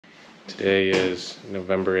Today is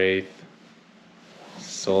November 8th,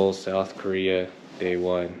 Seoul, South Korea, day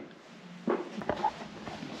 1.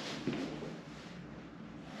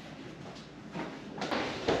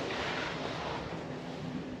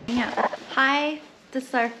 Yeah. Hi, this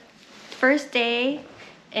is our first day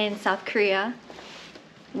in South Korea.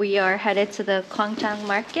 We are headed to the Gwangjang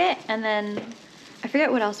market, and then I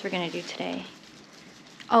forget what else we're gonna do today.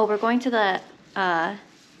 Oh, we're going to the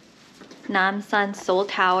Namsan Seoul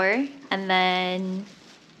Tower, and then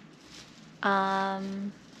I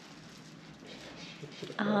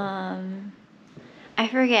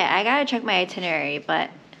forget. I gotta check my itinerary,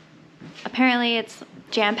 but apparently it's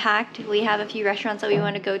jam-packed. We have a few restaurants that we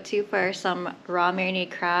want to go to for some raw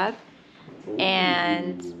marinated crab,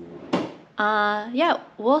 and yeah,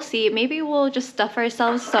 we'll see. Maybe we'll just stuff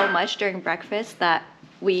ourselves so much during breakfast that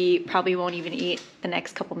we probably won't even eat the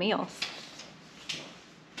next couple meals.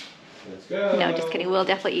 Let's go. No, just kidding. We'll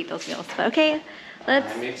definitely eat those meals. But okay,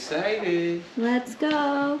 I'm excited. let's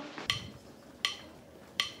go.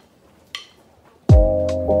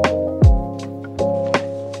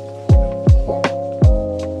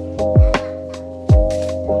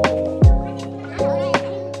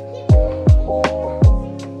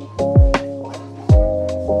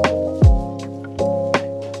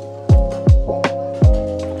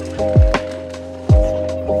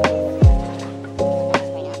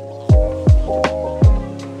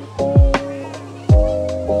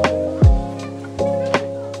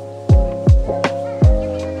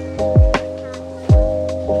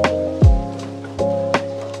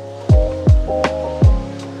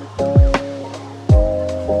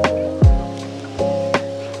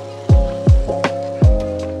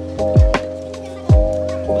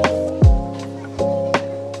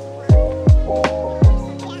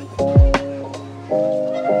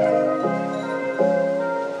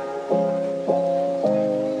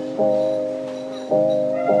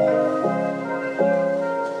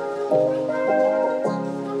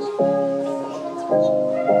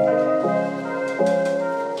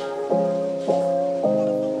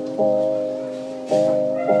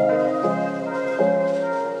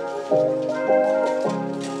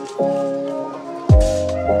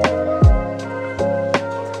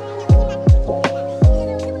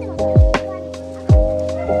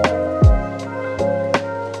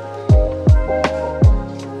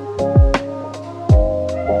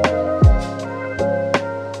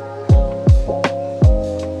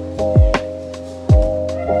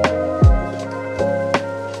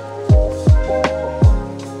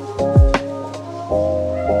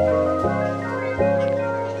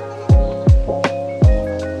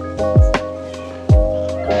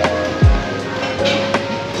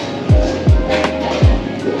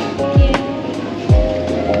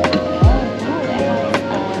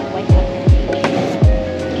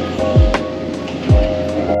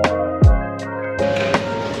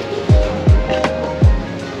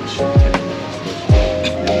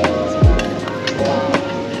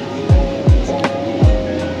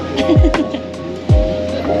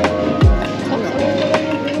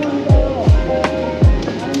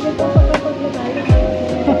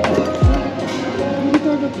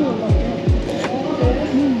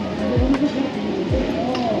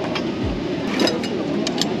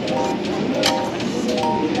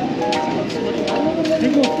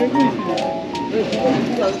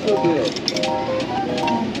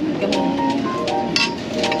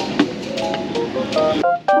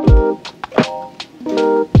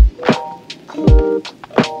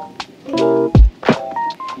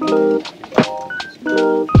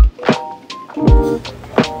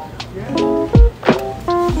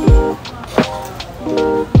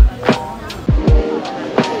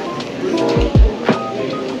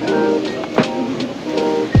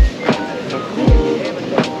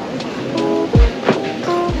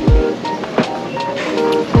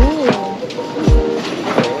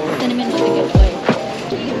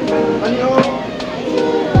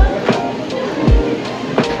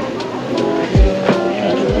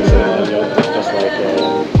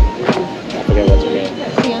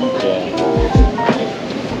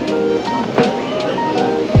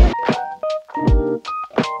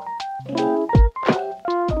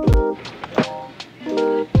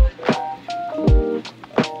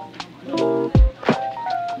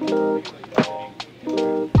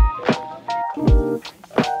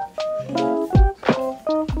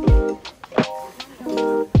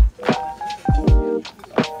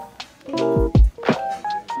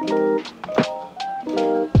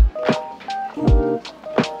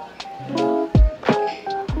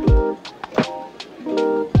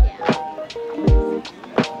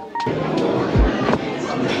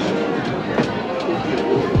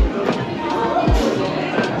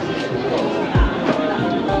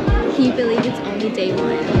 day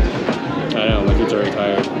one. I know, my feet's already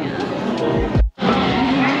tired.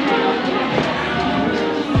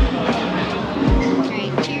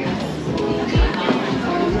 Alright, cheers.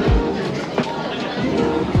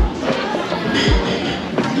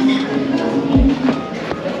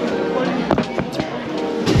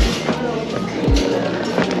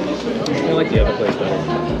 I like the other place better.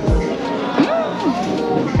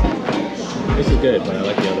 This is good, but I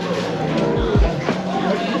like the other place better.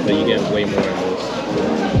 But you get way more of this.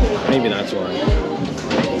 Maybe that's why.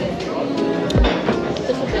 This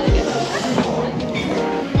is really good.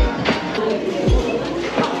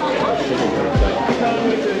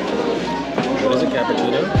 What is it,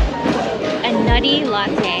 cappuccino? A nutty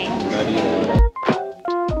latte. Nutty.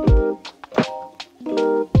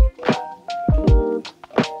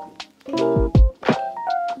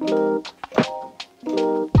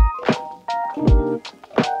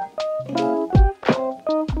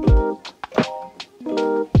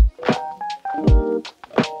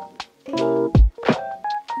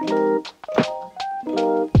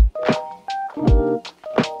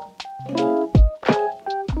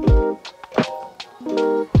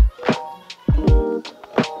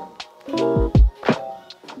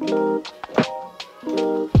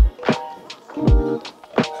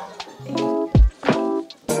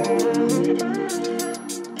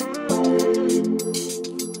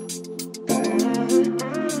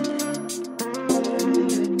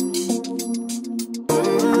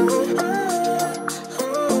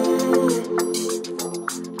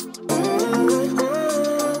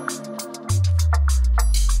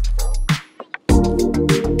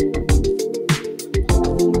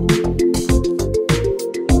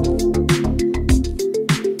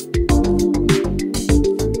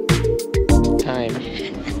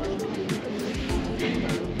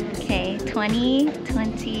 Okay,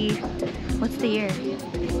 2020. What's the year?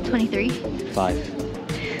 23?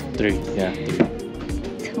 5. 3, yeah.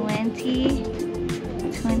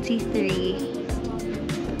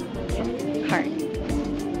 2023. Heart.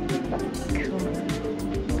 Cool.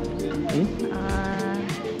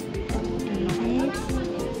 David.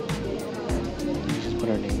 Just put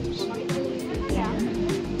our names. Yeah.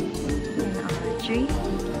 And Audrey.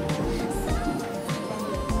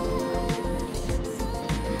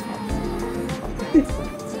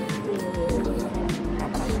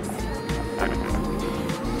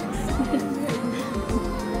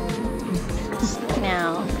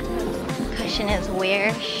 Now, the question is,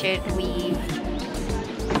 where should we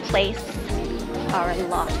place our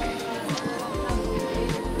lock?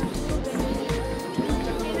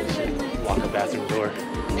 Lock a bathroom door.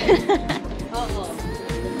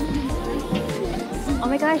 Oh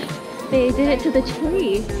my gosh, they did it to the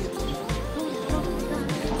tree.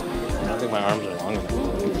 I don't think my arms are long enough.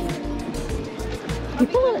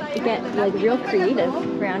 People get like real creative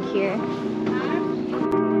around here.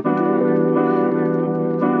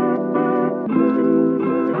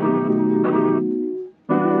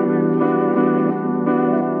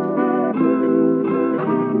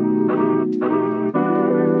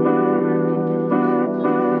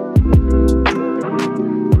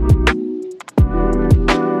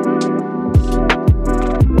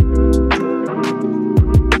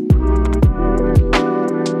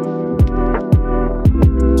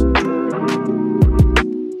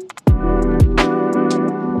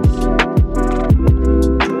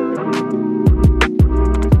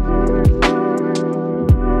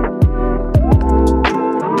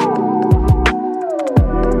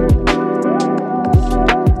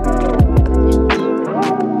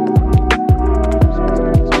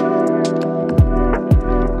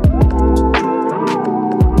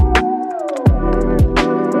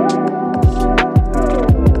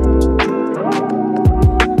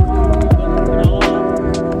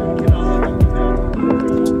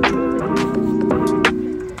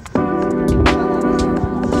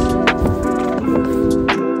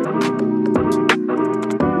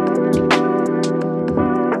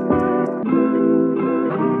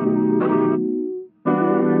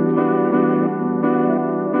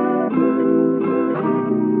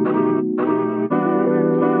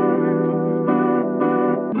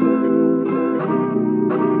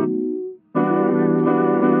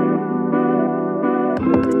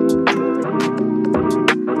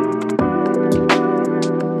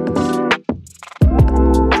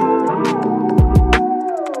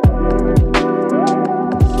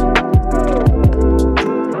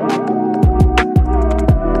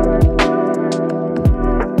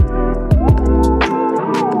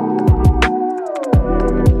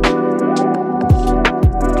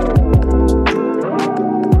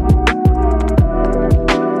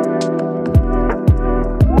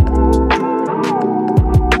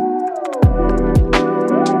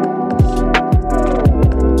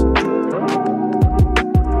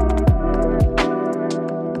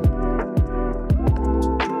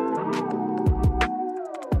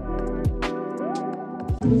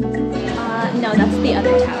 No, that's the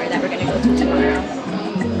other tower that we're gonna go to tomorrow.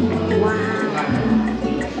 Wow.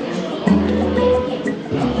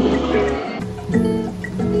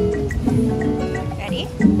 Ready?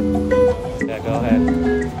 Yeah, go ahead.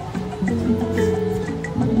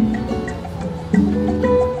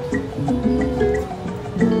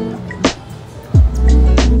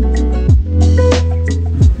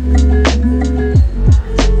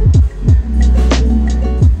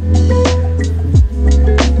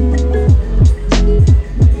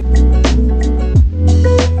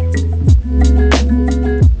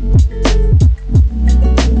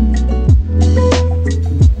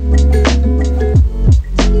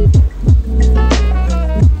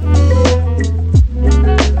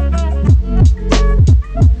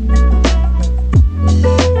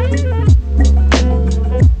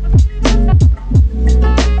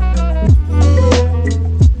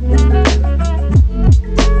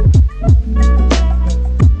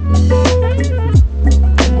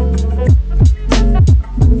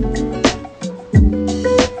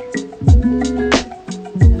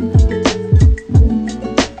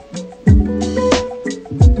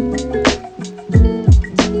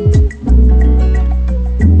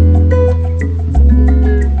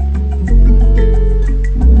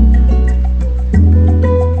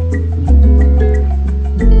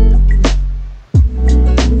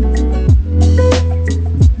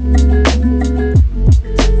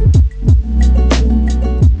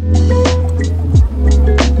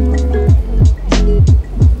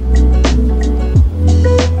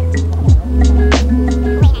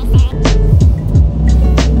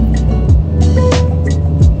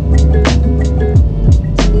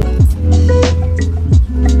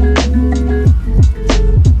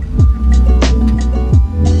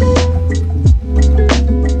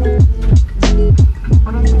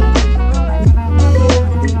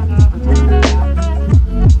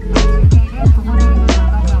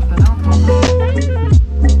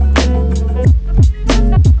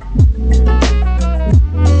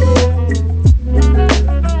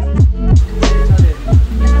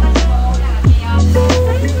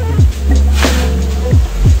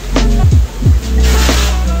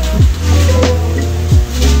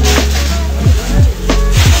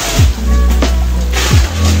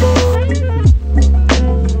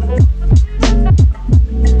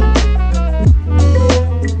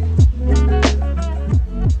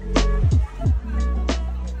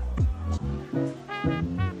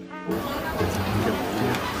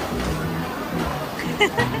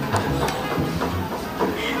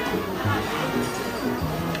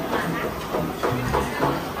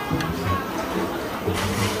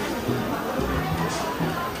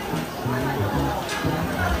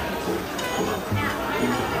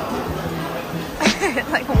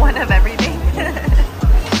 Like one of everything.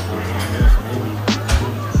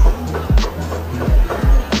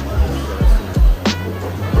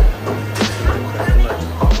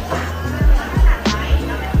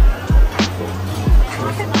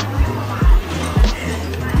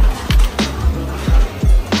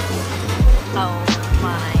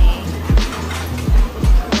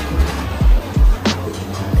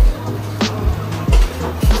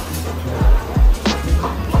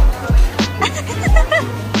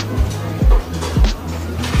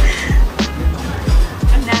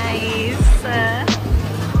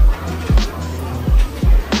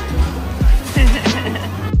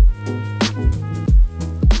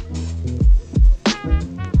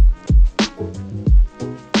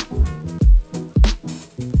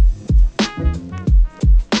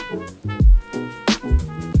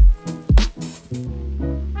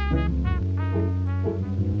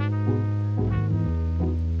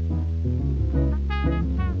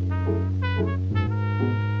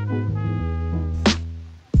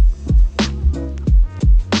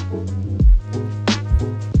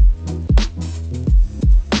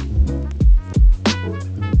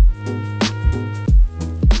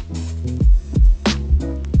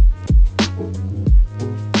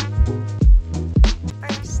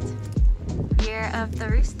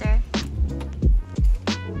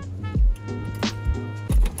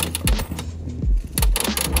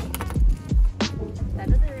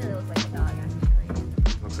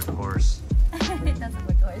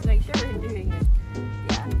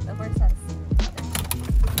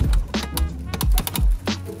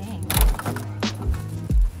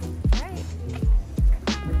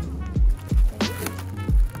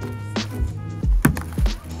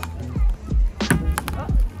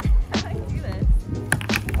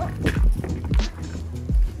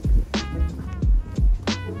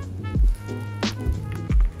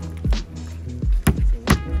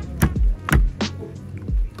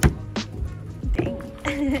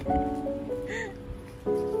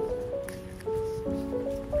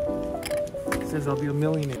 Says I'll be a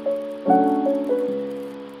millionaire.